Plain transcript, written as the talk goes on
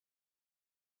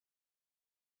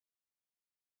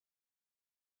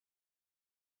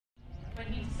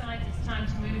time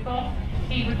to move off,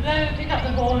 he would blow, pick up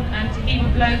the horn, and he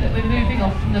would blow that we're moving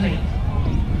off from the meet.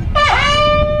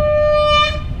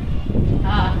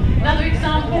 Another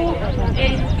example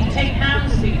is you take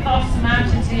hounds, we cast them out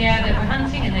into the air that we're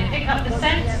hunting, and they pick up the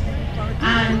scent,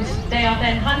 and they are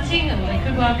then hunting, or they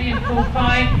could well be in full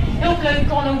cry. He'll blow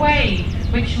gone away,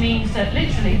 which means that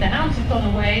literally the hounds have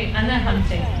gone away and they're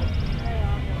hunting.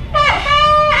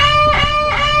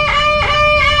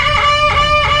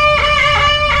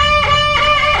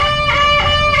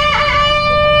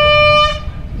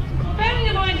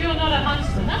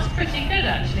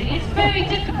 It's very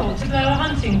difficult to blow a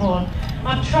hunting horn.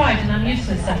 I've tried and I'm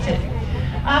useless at it.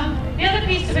 The other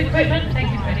piece of equipment,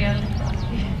 thank you Freddie,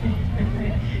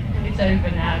 it's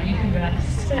over now, you can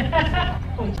rest.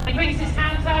 He brings his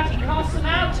hounds out, he casts them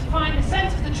out to find the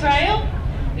scent of the trail.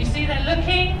 You see they're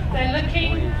looking,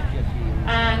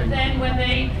 and then when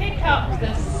they pick up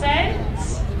the scent,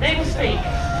 they will speak.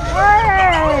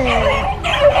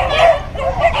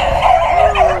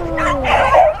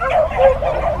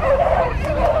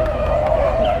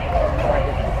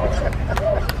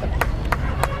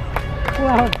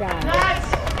 Well done. That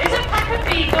is a pack of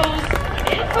beagles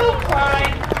in full cry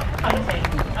hunting,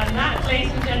 and that,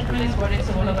 ladies and gentlemen, is what it's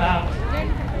all about.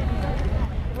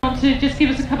 Want to just give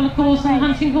us a couple of calls on the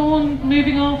hunting horn,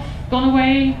 moving off, gone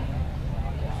away?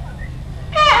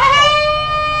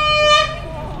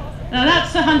 Now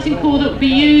that's the hunting call that will be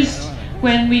used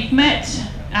when we've met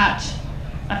at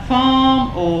a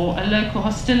farm or a local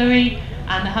hostelry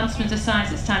and the huntsman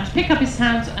decides it's time to pick up his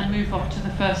hounds and move off to the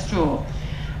first draw.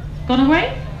 Gone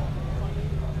away?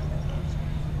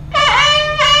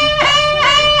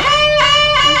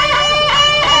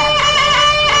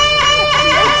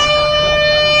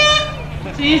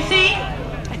 Do you see?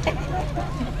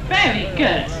 Very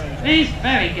good. He's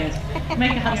very good.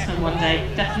 Make a huntsman one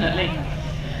day, definitely.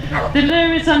 The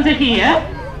lure is under here.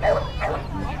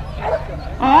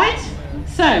 Alright,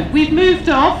 so we've moved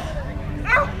off.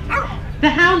 The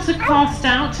hounds are cast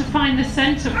out to find the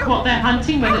scent of what they're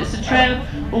hunting, whether it's a trail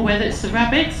or whether it's the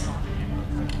rabbits.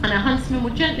 And a huntsman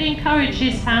will gently encourage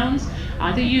his hounds,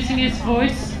 either using his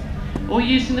voice or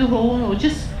using the horn, or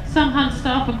just some hunt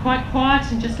staff are quite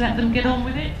quiet and just let them get on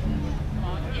with it.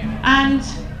 And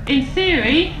in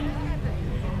theory,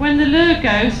 when the lure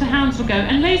goes, the hounds will go.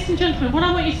 And ladies and gentlemen, what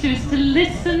I want you to do is to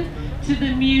listen to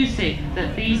the music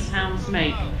that these hounds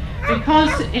make.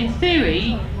 Because in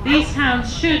theory, these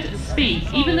hounds should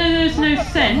speak, even though there's no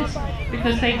scent,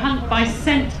 because they hunt by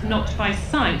scent, not by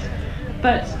sight.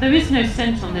 But there is no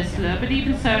scent on this lure, but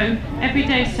even so, every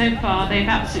day so far, they've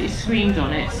absolutely screamed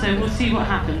on it. So we'll see what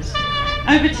happens.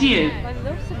 Over to you.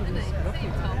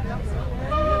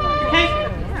 Okay?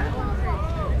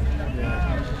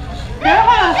 Go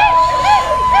on!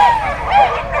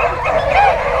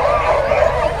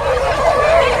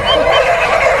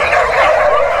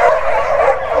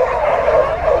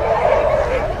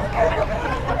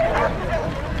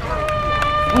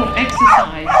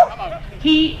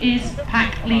 He is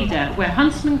pack leader. Where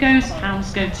huntsman goes,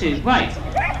 hounds go too. Right,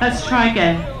 let's try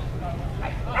again.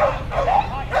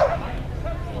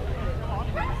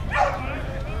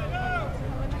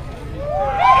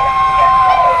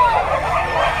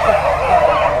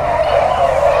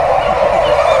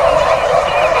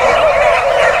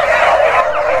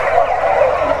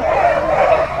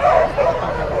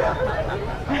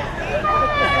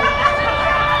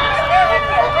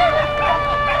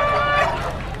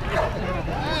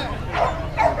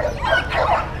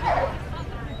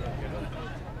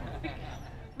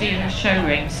 Show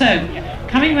ring. So,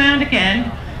 coming round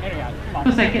again. Of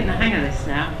course, they're getting the hang of this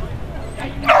now.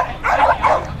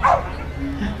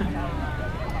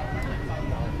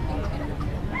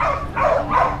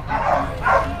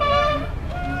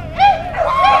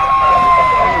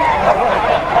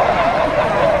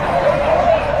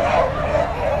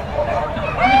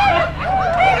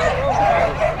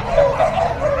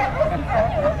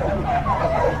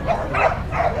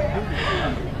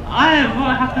 I don't know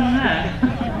what happened there.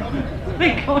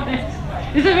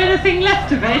 Is there anything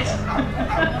left of it?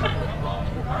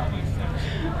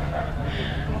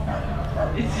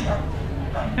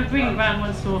 I'll bring it round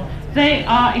once more. They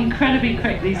are incredibly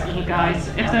quick, these little guys.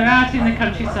 If they're out in the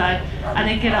countryside and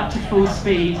they get up to full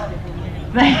speed,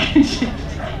 they can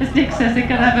shift. As Nick says, they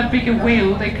can have a bigger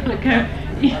wheel. They can go.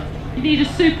 You need a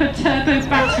super turbo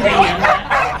battery in there.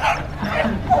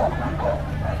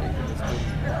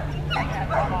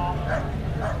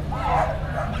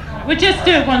 We'll just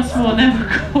do it once more and then we'll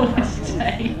call it a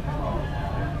day.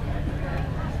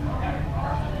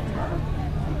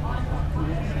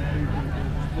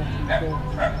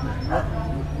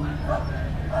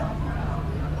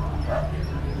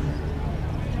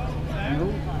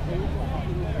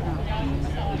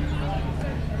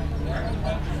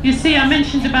 You see, I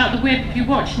mentioned about the whip. If you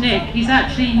watch Nick, he's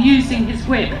actually using his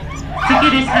whip to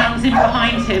get his hounds in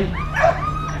behind him.